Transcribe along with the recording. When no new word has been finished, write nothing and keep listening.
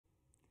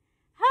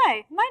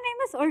Hi, my name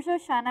is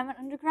Urja Shah and I'm an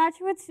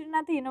undergraduate student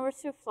at the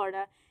University of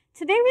Florida.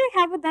 Today we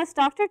have with us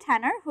Dr.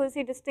 Tanner, who is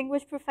a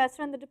distinguished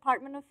professor in the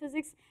Department of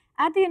Physics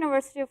at the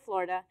University of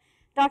Florida.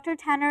 Dr.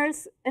 Tanner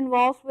is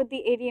involved with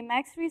the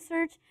ADMX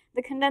research,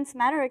 the condensed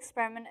matter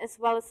experiment, as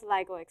well as the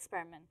LIGO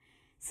experiment.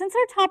 Since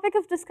our topic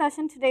of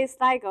discussion today is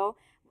LIGO,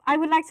 I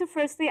would like to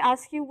firstly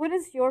ask you, what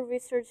is your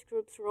research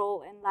group's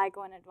role in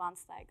LIGO and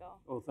advanced LIGO?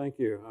 Well, thank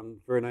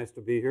you. Very nice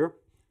to be here.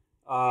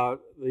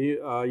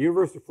 The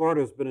University of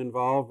Florida has been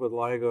involved with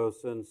LIGO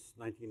since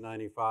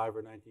 1995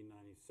 or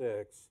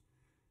 1996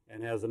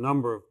 and has a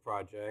number of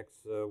projects.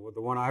 The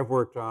one I've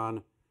worked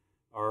on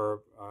are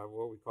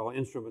what we call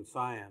instrument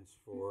science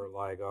for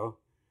LIGO.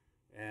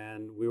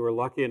 And we were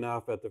lucky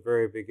enough at the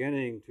very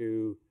beginning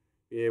to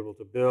be able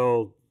to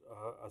build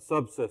a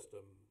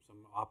subsystem,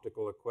 some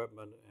optical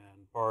equipment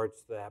and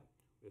parts that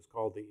is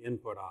called the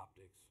input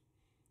optics.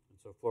 And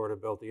so Florida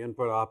built the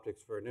input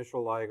optics for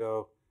initial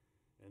LIGO,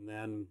 and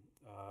then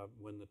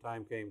when the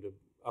time came to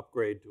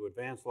upgrade to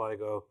advanced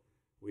LIGO,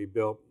 we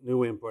built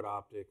new input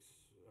optics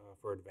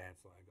for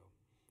advanced LIGO.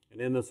 And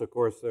in this, of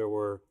course, there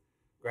were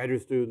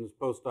graduate students,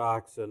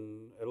 postdocs,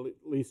 and at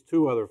least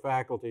two other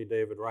faculty,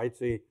 David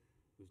Reitze,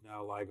 who's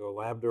now LIGO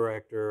lab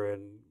director,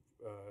 and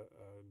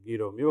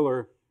Guido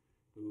Mueller,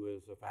 who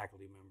is a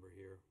faculty member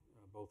here.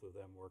 Both of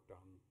them worked on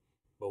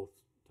both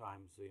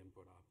times the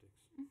input optics.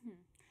 Mm-hmm.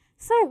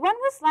 So when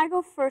was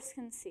LIGO first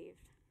conceived?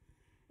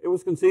 It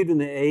was conceived in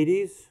the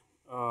 80s.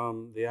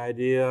 The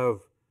idea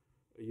of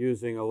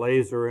using a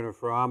laser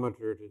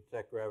interferometer to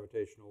detect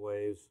gravitational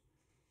waves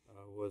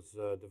was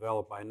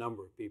developed by a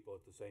number of people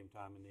at the same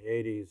time in the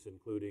 80s,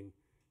 including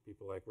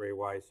people like Ray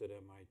Weiss at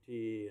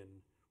MIT and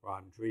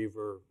Ron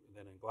Drever,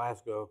 then in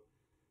Glasgow.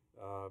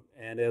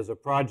 And as a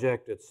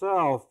project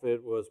itself,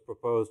 it was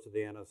proposed to the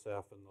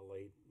NSF in the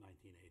late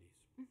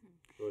 1980s.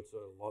 Mm-hmm. So it's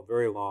a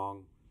very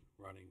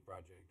long-running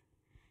project.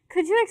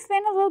 Could you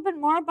explain a little bit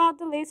more about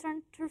the laser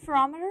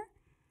interferometer?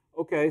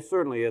 Okay,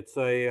 certainly. It's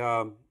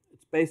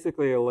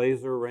basically a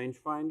laser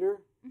rangefinder.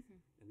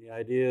 Mm-hmm. And the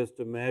idea is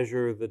to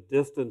measure the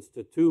distance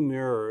to two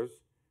mirrors,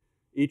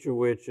 each of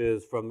which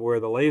is from where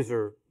the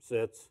laser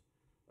sits,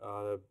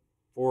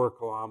 4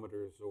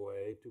 kilometers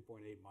away,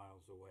 2.8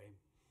 miles away.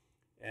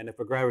 And if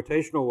a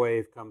gravitational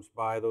wave comes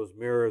by, those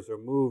mirrors are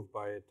moved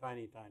by a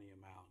tiny, tiny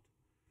amount,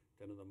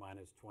 10 to the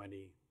minus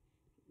 20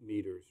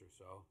 meters or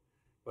so.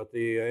 But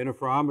the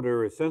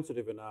interferometer is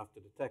sensitive enough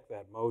to detect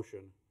that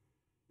motion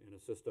in a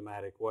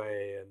systematic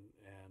way and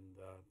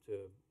to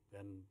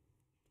then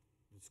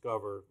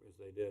discover, as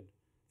they did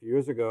a few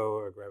years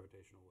ago,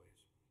 gravitational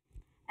waves.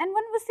 And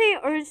when was the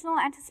original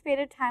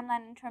anticipated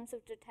timeline in terms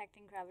of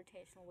detecting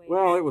gravitational waves?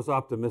 Well, it was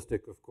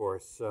optimistic, of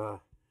course. The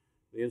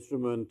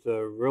instrument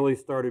really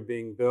started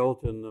being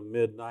built in the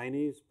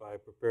mid-90s by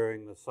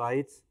preparing the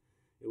sites.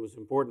 It was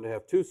important to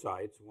have two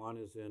sites. One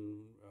is in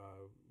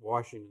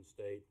Washington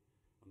State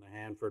on the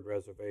Hanford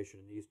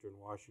Reservation in eastern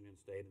Washington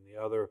State, and the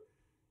other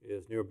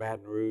is near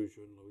Baton Rouge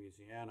in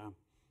Louisiana.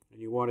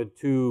 And you wanted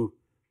two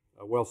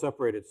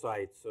well-separated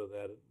sites so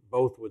that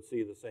both would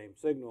see the same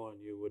signal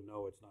and you would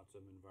know it's not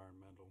some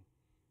environmental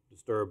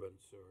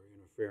disturbance or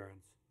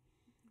interference.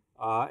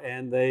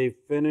 And they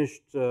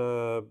finished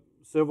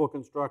civil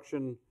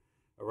construction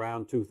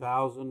around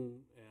 2000,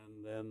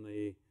 and then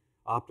the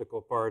optical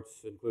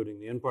parts, including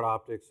the input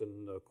optics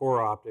and the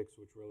core optics,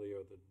 which really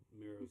are the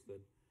mirrors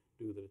that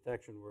do the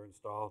detection, were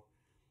installed.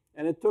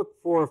 And it took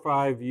 4 or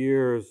 5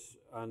 years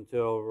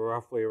until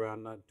roughly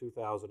around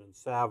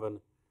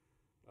 2007.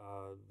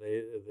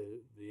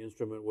 The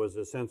instrument was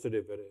as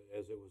sensitive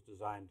as it was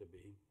designed to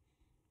be,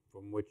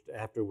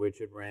 after which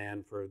it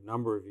ran for a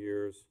number of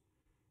years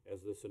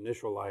as this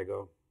initial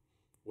LIGO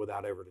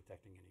without ever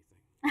detecting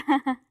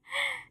anything.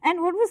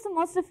 And what was the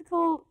most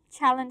difficult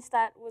challenge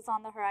that was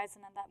on the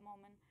horizon at that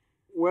moment?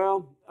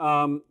 Well,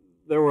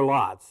 there were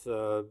lots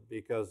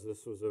because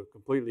this was a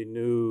completely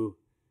new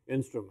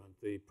instrument.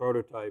 The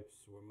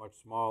prototypes were much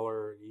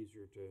smaller,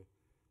 easier to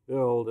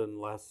build, and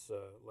less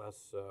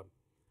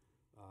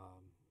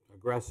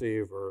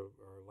aggressive or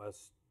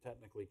less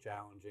technically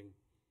challenging.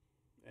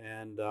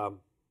 And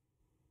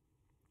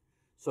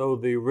so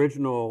the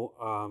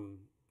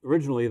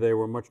originally they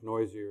were much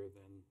noisier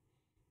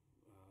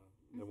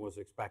than was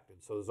expected.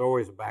 So there's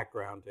always a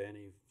background to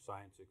any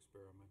science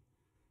experiment.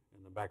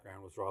 And the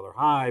background was rather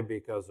high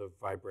because of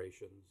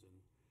vibrations and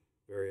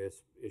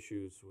various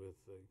issues with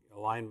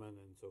alignment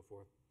and so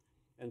forth.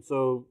 And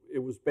so it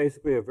was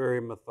basically a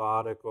very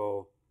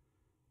methodical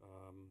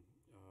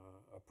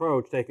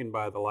approach taken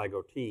by the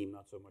LIGO team,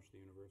 not so much the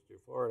University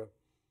of Florida,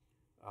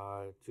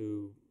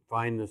 to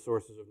find the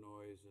sources of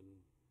noise and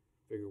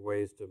figure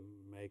ways to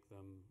make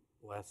them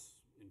less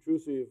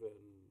intrusive and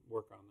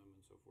work on them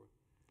and so forth.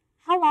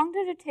 How long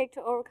did it take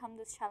to overcome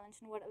this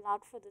challenge, and what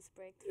allowed for this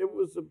breakthrough? It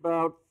was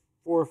about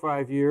 4 or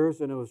 5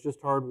 years, and it was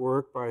just hard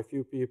work by a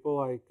few people.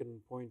 I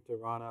can point to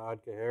Rana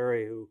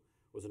Adkahari, who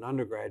was an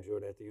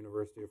undergraduate at the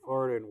University of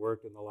Florida and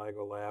worked in the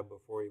LIGO lab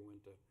before he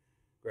went to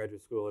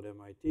graduate school at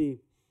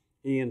MIT.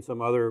 He and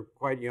some other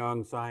quite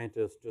young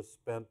scientists just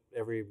spent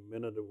every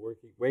minute of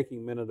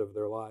waking minute of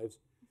their lives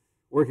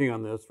working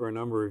on this for a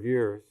number of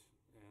years,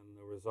 and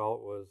the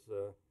result was,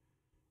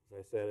 as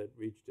I said, it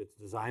reached its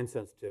design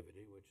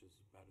sensitivity, which is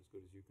about as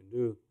good as you can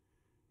do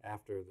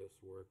after this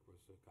work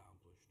was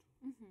accomplished.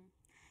 Mm-hmm.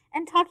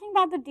 And talking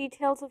about the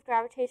details of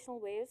gravitational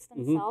waves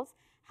themselves,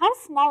 how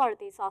small are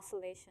these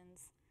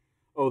oscillations?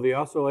 Oh, the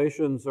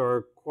oscillations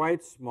are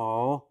quite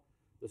small.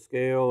 The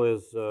scale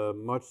is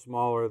much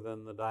smaller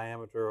than the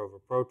diameter of a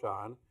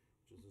proton,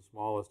 which is the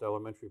smallest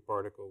elementary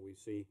particle we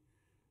see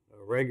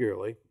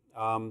regularly.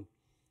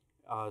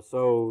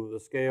 So the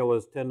scale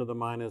is 10 to the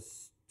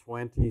minus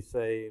 20,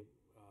 say,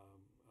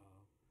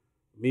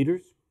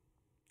 meters.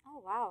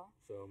 Oh, wow.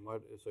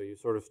 So you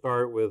sort of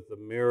start with the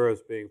mirrors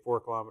being 4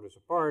 kilometers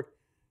apart,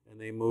 and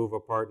they move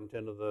apart in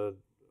 10 to the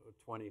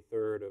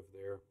 23rd of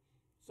their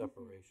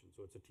separation.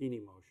 So it's a teeny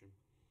motion.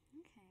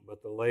 Okay.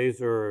 But the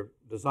laser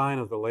design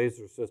of the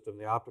laser system,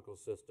 the optical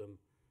system,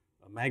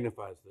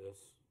 magnifies this,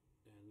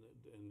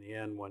 and in the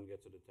end, one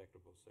gets a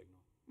detectable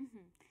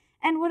signal.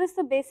 And what is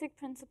the basic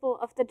principle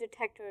of the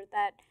detector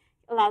that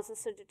allows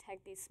us to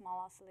detect these small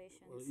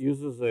oscillations? Well, it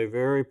uses a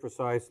very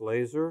precise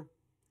laser.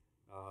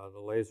 The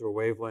laser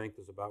wavelength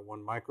is about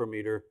 1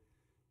 micrometer,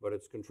 but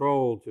it's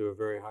controlled to a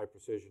very high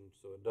precision,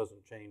 so it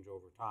doesn't change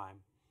over time.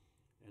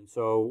 And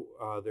so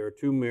there are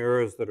 2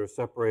 mirrors that are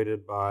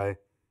separated by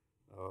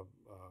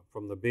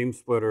from the beam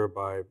splitter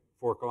by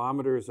 4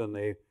 kilometers, and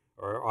they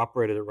are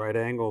operated at right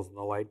angles, and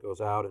the light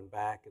goes out and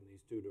back in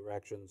these 2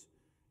 directions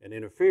and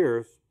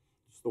interferes.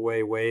 It's the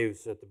way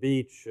waves at the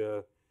beach,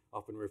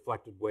 often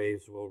reflected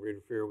waves, will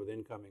interfere with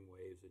incoming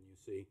waves, and you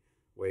see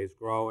waves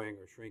growing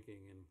or shrinking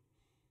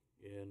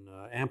in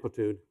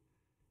amplitude.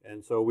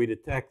 And so we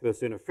detect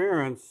this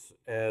interference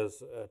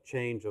as a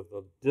change of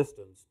the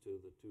distance to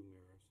the 2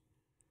 mirrors,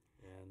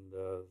 and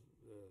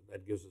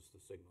that gives us the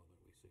signal that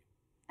we see.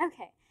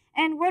 Okay.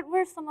 And what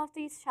were some of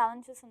these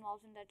challenges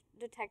involved in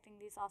detecting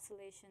these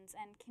oscillations,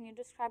 and can you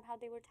describe how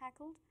they were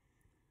tackled?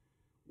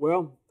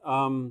 Well,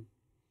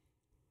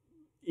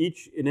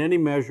 in any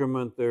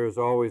measurement, there's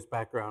always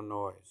background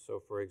noise.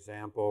 So, for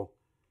example,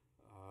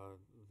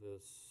 the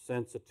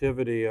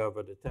sensitivity of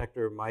a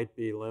detector might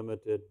be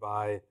limited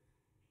by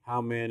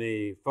how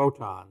many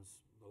photons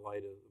the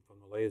light from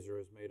the laser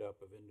is made up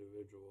of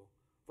individual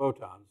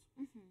photons.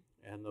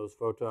 And those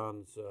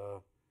photons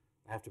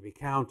have to be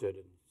counted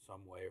in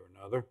some way or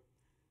another.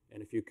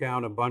 And if you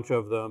count a bunch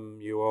of them,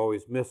 you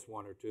always miss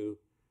 1 or 2.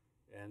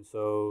 And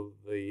so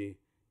the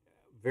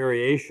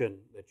variation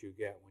that you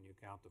get when you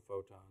count the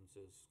photons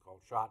is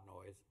called shot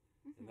noise.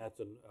 And that's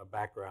a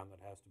background that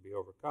has to be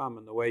overcome.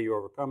 And the way you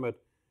overcome it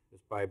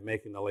is by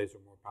making the laser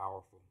more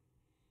powerful.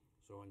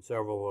 So in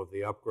several of the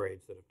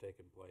upgrades that have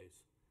taken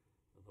place,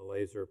 the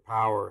laser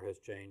power has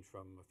changed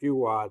from a few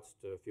watts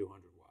to a few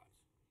hundred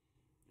watts.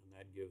 And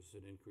that gives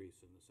an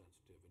increase in the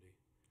sensitivity.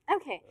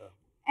 Okay.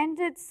 And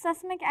did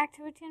seismic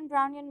activity and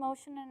Brownian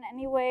motion in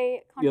any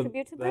way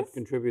contribute to this? That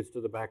contributes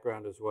to the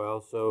background as well.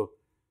 So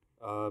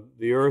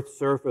the Earth's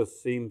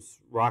surface seems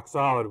rock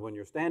solid when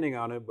you're standing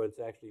on it, but it's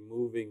actually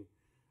moving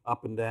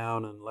up and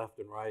down and left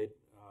and right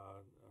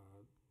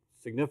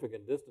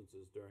significant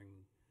distances during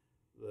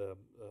the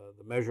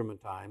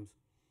measurement times.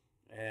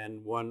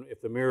 And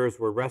if the mirrors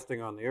were resting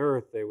on the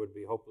Earth, they would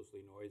be hopelessly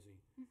noisy.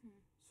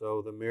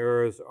 So the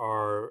mirrors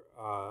are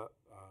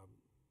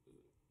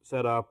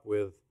set up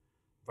with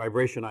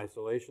vibration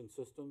isolation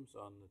systems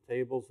on the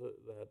tables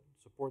that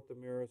support the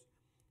mirrors,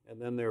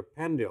 and then they're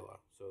pendula.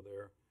 So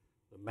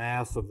the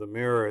mass of the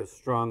mirror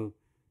is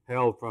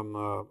held from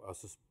a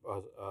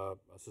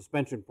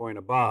suspension point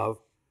above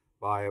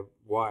by a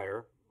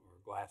wire or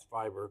glass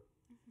fiber,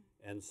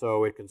 and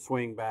so it can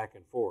swing back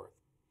and forth,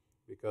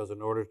 because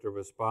in order to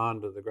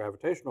respond to the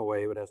gravitational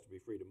wave, it has to be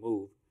free to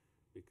move,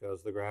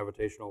 because the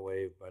gravitational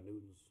wave, by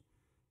Newton's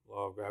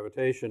law of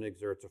gravitation,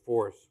 exerts a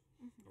force,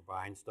 or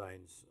by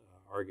Einstein's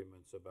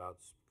arguments about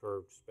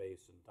curved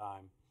space and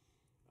time.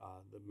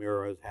 The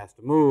mirror has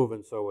to move,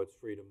 and so it's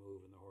free to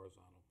move in the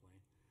horizontal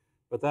plane.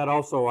 But that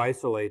also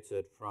isolates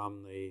it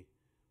from the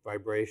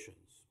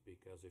vibrations,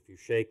 because if you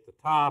shake the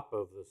top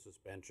of the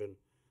suspension,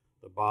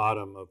 the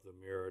bottom of the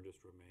mirror just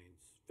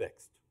remains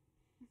fixed,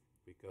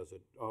 because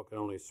it can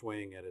only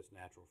swing at its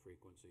natural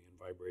frequency, and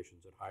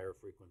vibrations at higher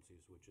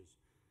frequencies, which is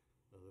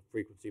the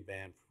frequency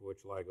band for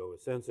which LIGO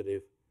is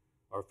sensitive,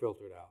 are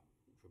filtered out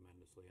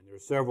tremendously. And there are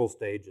several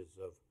stages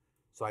of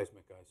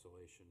seismic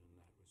isolation in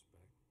that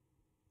respect.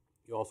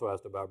 You also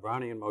asked about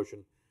Brownian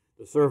motion.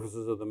 The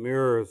surfaces of the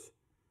mirrors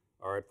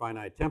are at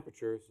finite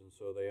temperatures, and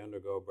so they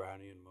undergo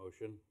Brownian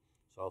motion.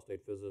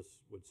 Solid-state physicists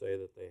would say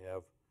that they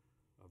have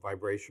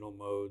vibrational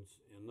modes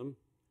in them.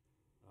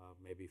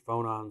 Maybe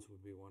phonons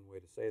would be one way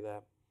to say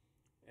that.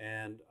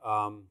 And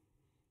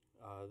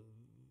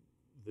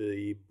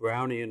the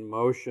Brownian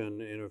motion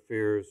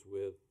interferes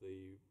with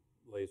the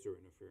laser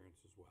interference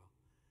as well.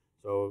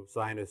 So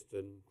scientists,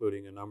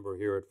 including a number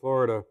here at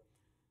Florida,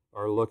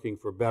 are looking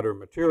for better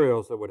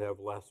materials that would have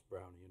less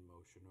Brownian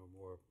motion, or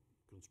more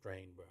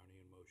constrained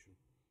Brownian motion,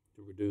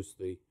 to reduce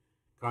the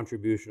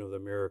contribution of the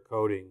mirror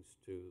coatings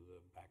to the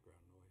background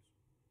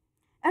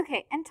noise.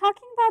 Okay, and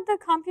talking about the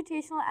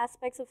computational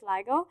aspects of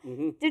LIGO,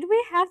 did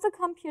we have the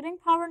computing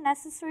power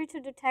necessary to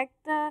detect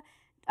the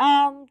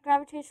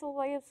gravitational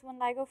waves when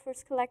LIGO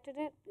first collected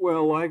it?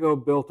 Well,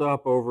 LIGO built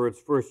up over its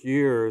first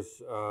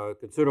years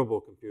considerable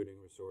computing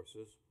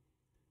resources.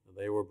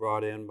 They were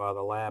brought in by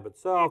the lab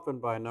itself and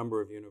by a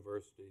number of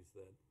universities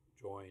that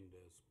joined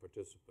as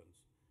participants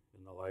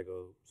in the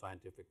LIGO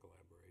scientific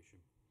collaboration.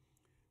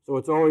 So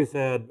it's always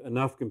had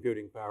enough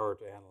computing power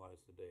to analyze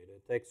the data.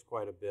 It takes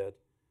quite a bit.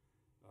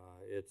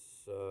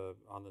 It's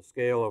on the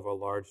scale of a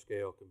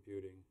large-scale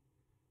computing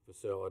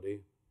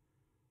facility.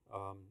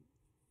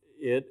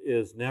 It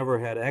has never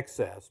had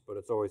excess, but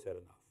it's always had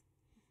enough.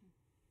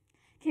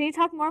 Can you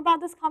talk more about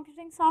this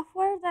computing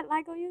software that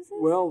LIGO uses?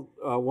 Well,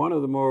 one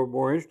of the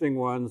more interesting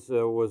ones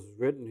was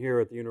written here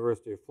at the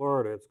University of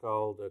Florida. It's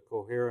called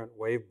Coherent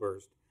Wave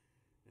Burst,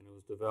 and it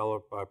was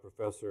developed by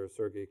Professor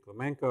Sergei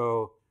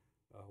Klemenko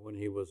when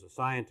he was a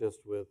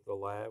scientist with the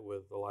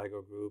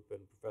LIGO group, and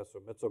Professor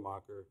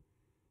Mitzelmacher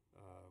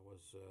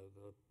was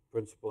the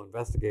principal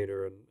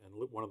investigator and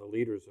one of the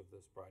leaders of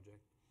this project.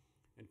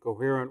 And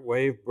Coherent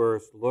Wave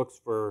Burst looks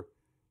for,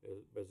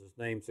 as its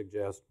name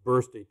suggests,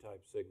 bursty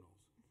type signals.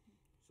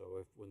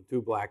 So when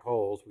two black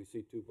holes, we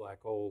see two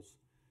black holes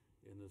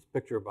in this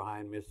picture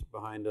behind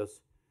us,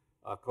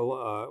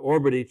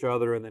 orbit each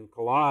other and then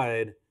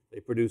collide, they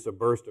produce a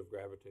burst of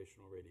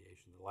gravitational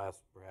radiation that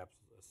lasts perhaps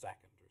a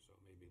second or so,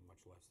 maybe much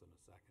less than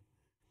a second.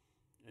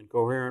 And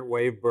Coherent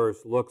Wave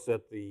Burst looks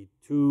at the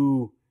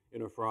two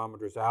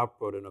interferometers'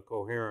 output in a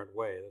coherent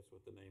way. That's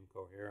what the name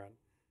coherent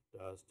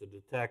does, to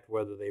detect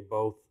whether they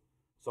both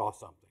saw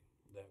something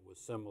that was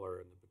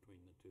similar between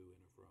the two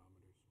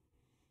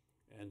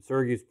interferometers. And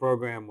Sergei's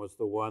program was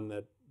the one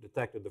that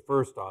detected the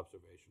first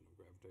observation of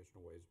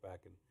gravitational waves back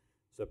in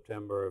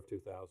September of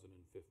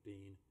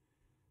 2015.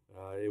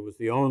 It was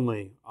the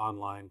only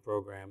online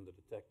program that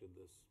detected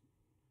this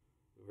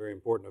very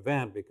important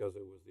event because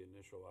it was the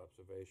initial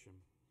observation.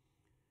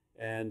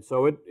 And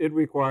so it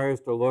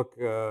requires to look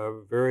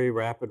very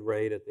rapid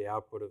rate at the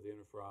output of the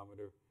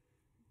interferometer,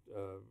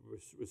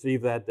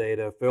 receive that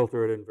data,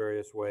 filter it in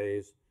various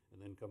ways,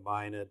 and then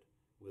combine it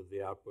with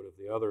the output of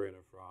the other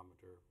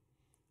interferometer,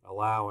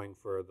 allowing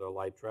for the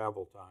light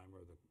travel time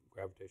or the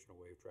gravitational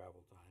wave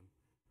travel time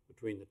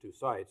between the two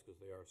sites, because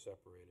they are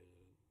separated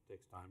and it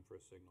takes time for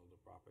a signal to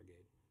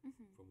propagate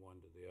from one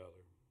to the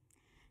other.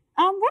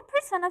 What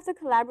 % of the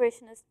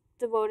collaboration is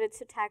devoted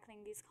to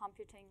tackling these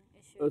computing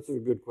issues? That's a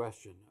good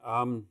question.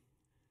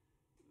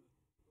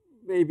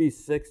 Maybe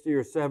 60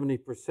 or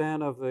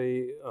 70% of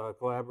the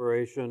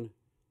collaboration,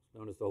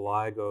 known as the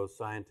LIGO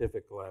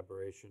scientific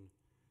collaboration,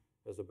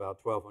 has about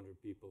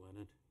 1,200 people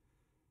in it,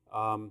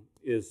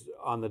 is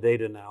on the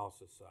data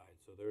analysis side.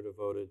 So they're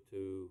devoted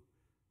to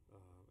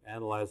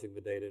analyzing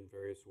the data in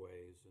various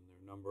ways, and there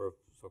are a number of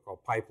so-called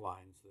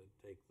pipelines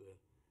that take the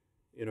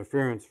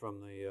interference from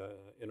the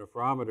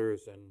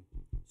interferometers and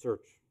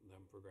search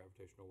them for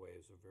gravitational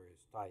waves of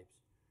various types.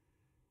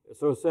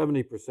 So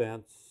 70%,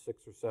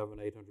 600 or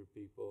 700, 800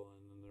 people,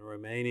 and then the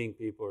remaining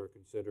people are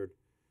considered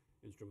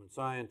instrument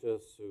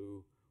scientists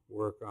who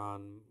work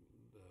on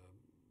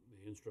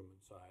the instrument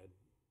side,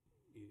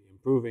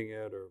 improving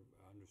it or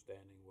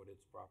understanding what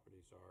its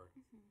properties are,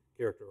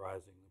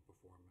 characterizing the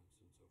performance,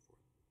 and so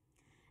forth.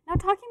 Now,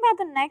 talking about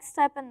the next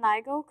step in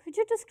LIGO, could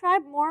you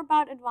describe more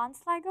about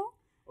advanced LIGO?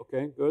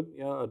 Okay, good.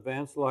 Yeah,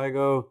 advanced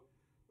LIGO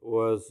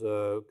was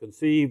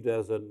conceived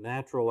as a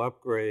natural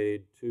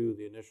upgrade to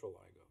the initial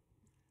LIGO.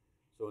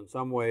 So in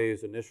some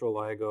ways, initial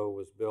LIGO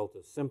was built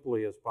as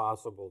simply as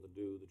possible to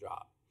do the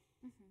job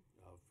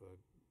of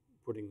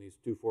putting these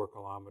two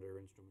 4-kilometer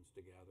instruments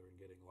together and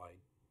getting light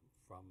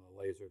from the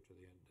laser to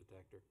the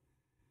detector.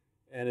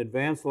 And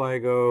advanced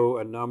LIGO,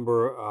 a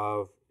number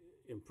of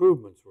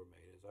improvements were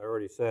made. As I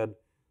already said,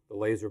 the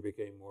laser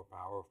became more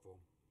powerful.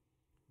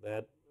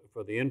 That,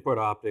 for the input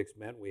optics,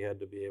 meant we had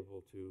to be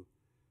able to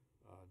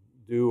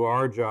do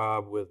our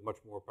job with much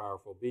more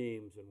powerful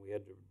beams, and we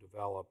had to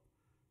develop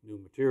new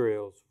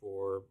materials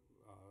for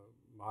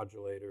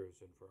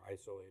modulators and for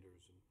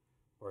isolators and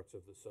parts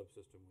of the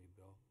subsystem we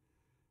built.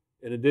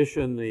 In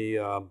addition, the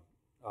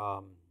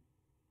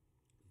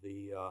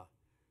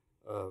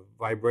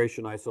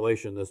vibration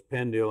isolation, this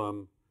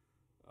pendulum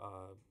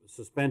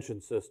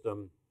suspension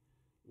system,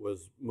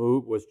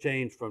 was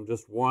changed from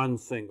just one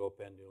single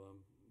pendulum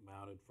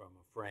mounted from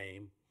a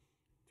frame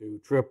to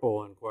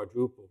triple and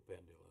quadruple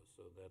pendula,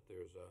 so that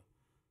there's a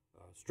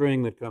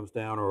string that comes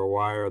down or a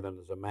wire, then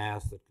there's a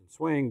mass that can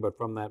swing, but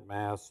from that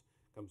mass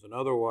comes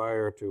another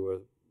wire to a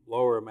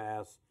lower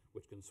mass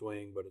which can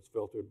swing, but it's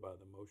filtered by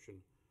the motion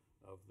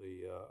of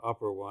the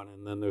upper one,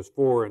 and then there's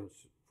four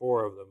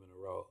of them in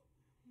a row.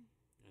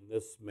 And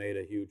this made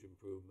a huge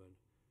improvement,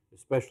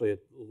 especially at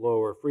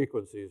lower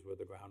frequencies where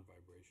the ground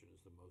vibration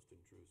is the most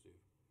intrusive.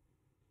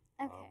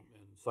 Okay.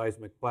 And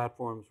seismic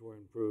platforms were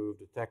improved,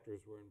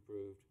 detectors were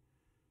improved.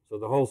 So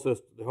the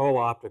whole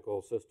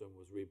optical system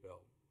was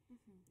rebuilt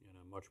in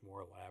a much more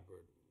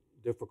elaborate,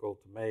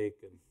 difficult to make.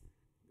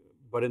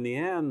 But in the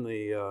end,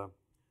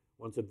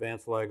 once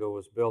advanced LIGO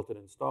was built and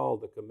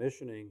installed, the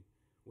commissioning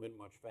went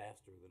much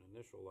faster than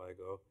initial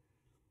LIGO,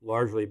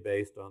 largely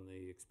based on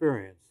the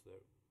experience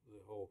that the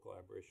whole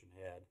collaboration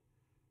had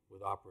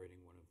with operating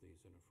one of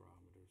these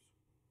interferometers.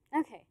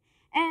 Okay.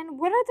 And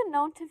what are the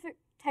known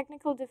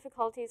technical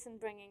difficulties in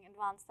bringing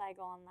advanced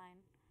LIGO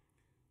online?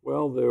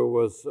 Well, there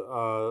was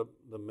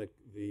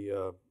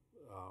the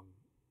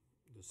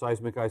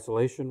seismic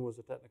isolation was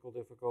a technical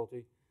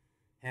difficulty.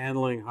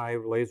 Handling high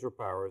laser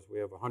powers. We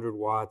have 100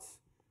 watts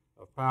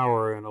of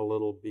power in a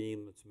little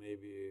beam that's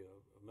maybe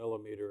a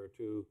millimeter or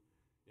two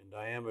in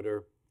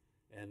diameter,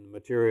 and the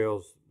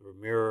materials, the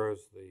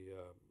mirrors, the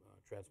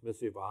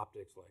transmissive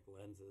optics like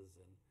lenses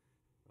and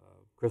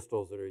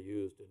crystals that are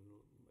used in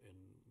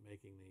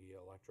making the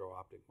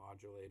electro-optic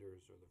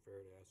modulators or the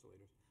Faraday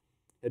isolators,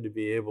 had to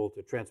be able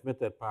to transmit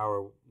that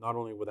power not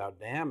only without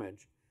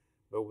damage,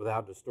 but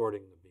without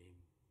distorting the beam.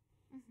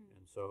 Mm-hmm.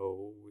 And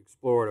so we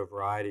explored a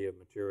variety of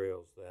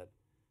materials that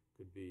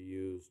could be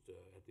used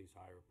at these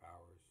higher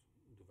powers,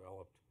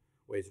 developed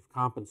ways of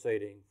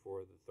compensating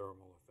for the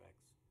thermal effects.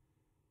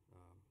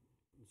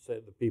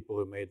 Said the people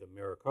who made the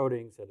mirror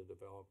coatings had to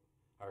develop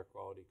higher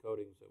quality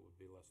coatings that would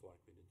be less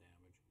likely to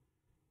damage,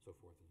 so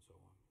forth and so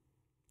on.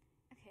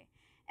 Okay.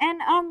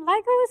 And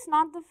LIGO is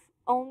not the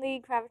only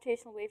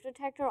gravitational wave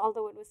detector,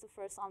 although it was the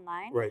first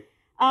online. Right.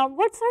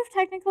 What sort of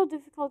technical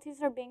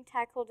difficulties are being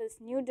tackled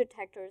as new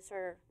detectors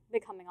are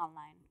becoming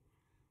online?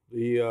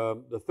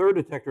 The third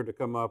detector to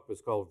come up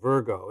is called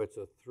Virgo. It's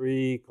a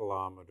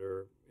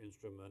 3-kilometer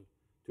instrument,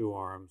 2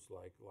 arms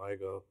like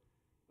LIGO,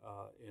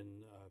 in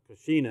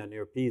Cascina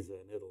near Pisa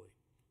in Italy.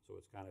 So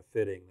it's kind of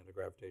fitting that a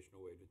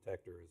gravitational wave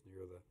detector is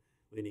near the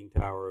Leaning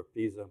Tower of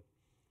Pisa.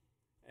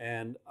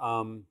 And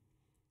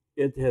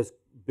it has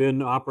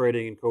been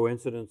operating in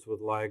coincidence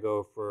with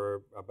LIGO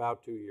for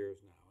about 2 years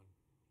now,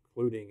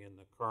 including in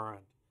the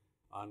current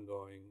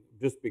ongoing,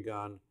 just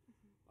begun,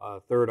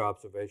 third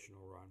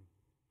observational run.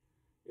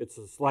 It's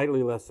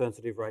slightly less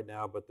sensitive right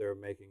now, but they're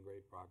making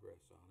great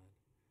progress on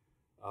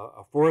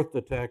it. A fourth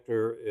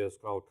detector is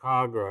called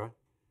Kagra.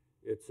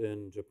 It's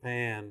in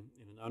Japan,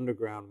 in an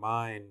underground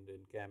mine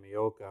in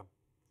Kamioka.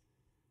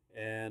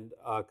 And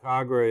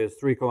Kagra is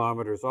 3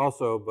 kilometers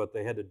also, but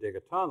they had to dig a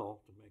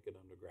tunnel to make it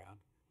underground.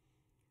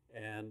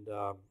 And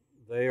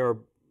they are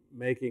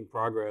making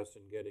progress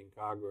in getting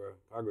Kagra.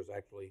 Kagra's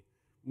actually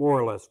more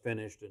or less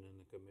finished and in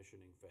the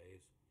commissioning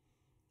phase.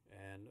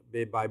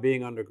 And by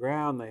being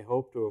underground, they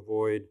hope to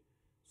avoid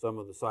some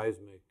of the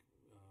seismic,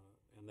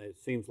 and it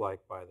seems like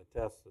by the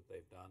tests that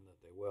they've done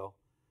that they will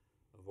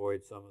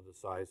avoid some of the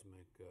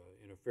seismic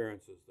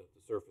interferences that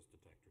the surface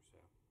detectors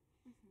have.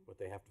 Mm-hmm. But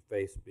they have to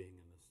face being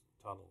in this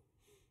tunnel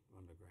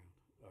underground.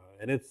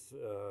 And it's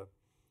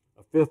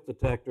a fifth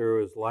detector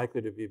is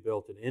likely to be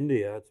built in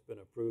India. It's been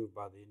approved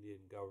by the Indian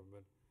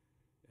government,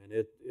 and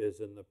it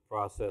is in the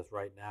process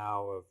right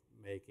now of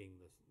making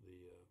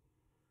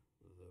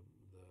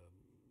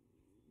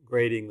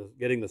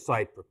getting the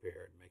site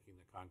prepared, making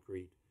the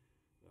concrete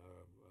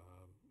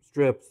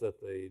strips that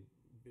the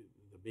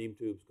beam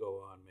tubes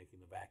go on, making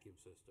the vacuum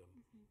system,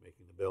 mm-hmm.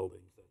 making the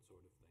buildings, that sort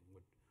of thing,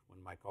 what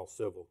one might call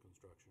civil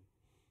construction.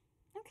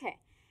 Okay.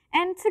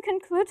 And to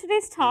conclude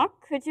today's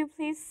talk, could you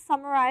please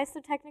summarize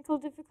the technical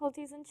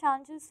difficulties and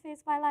challenges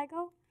faced by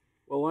LIGO?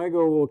 Well,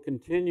 LIGO will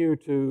continue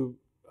to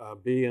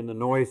be in the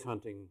noise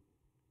hunting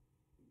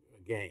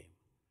game.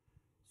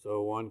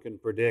 So one can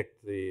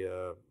predict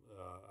the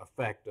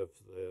effect of,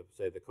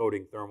 say, the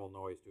coating thermal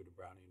noise due to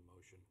Brownian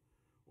motion,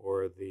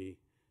 or the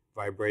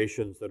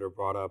vibrations that are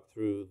brought up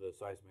through the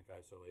seismic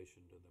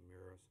isolation to the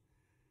mirrors.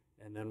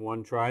 And then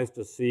one tries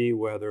to see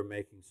whether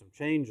making some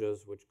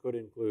changes, which could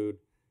include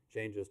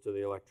changes to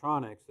the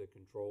electronics that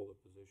control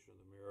the position of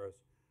the mirrors,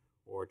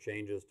 or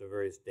changes to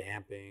various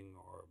damping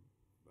or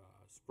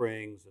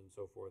springs and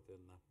so forth in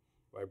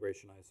the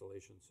vibration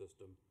isolation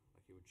system,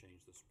 like you would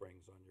change the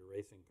springs on your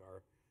racing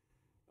car,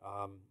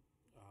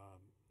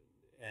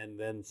 and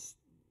then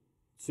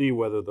see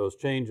whether those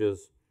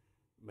changes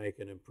make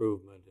an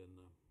improvement in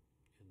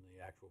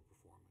the actual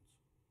performance.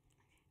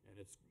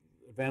 And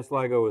advanced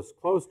LIGO is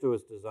close to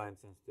its design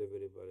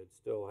sensitivity, but it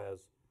still has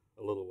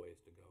a little ways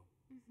to go.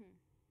 Mm-hmm.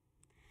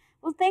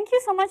 Well, thank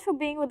you so much for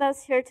being with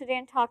us here today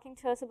and talking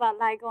to us about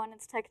LIGO and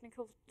its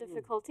technical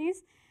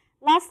difficulties.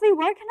 Lastly,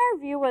 where can our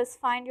viewers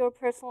find your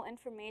personal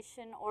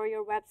information or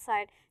your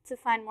website to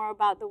find more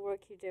about the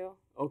work you do?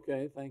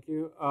 Okay, thank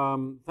you.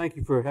 Thank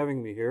you for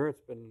having me here.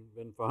 It's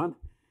been fun.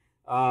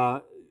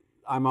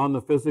 I'm on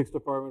the physics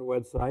department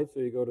website, so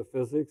you go to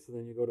physics, and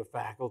then you go to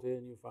faculty,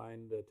 and you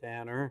find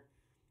Tanner,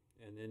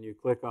 and then you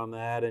click on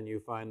that, and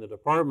you find the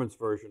department's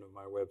version of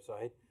my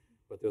website.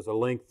 But there's a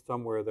link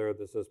somewhere there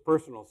that says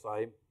personal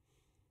site.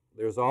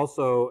 There's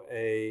also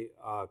a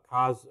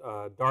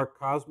Dark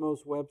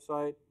Cosmos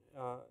website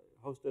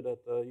hosted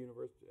at the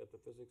university, at the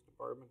physics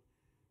department,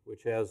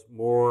 which has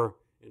more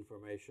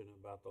information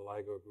about the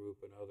LIGO group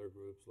and other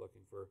groups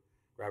looking for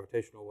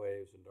gravitational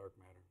waves and dark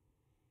matter.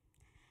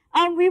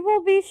 We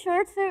will be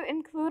sure to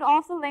include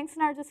all the links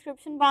in our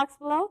description box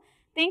below.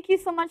 Thank you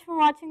so much for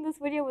watching this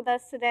video with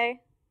us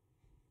today.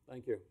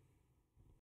 Thank you.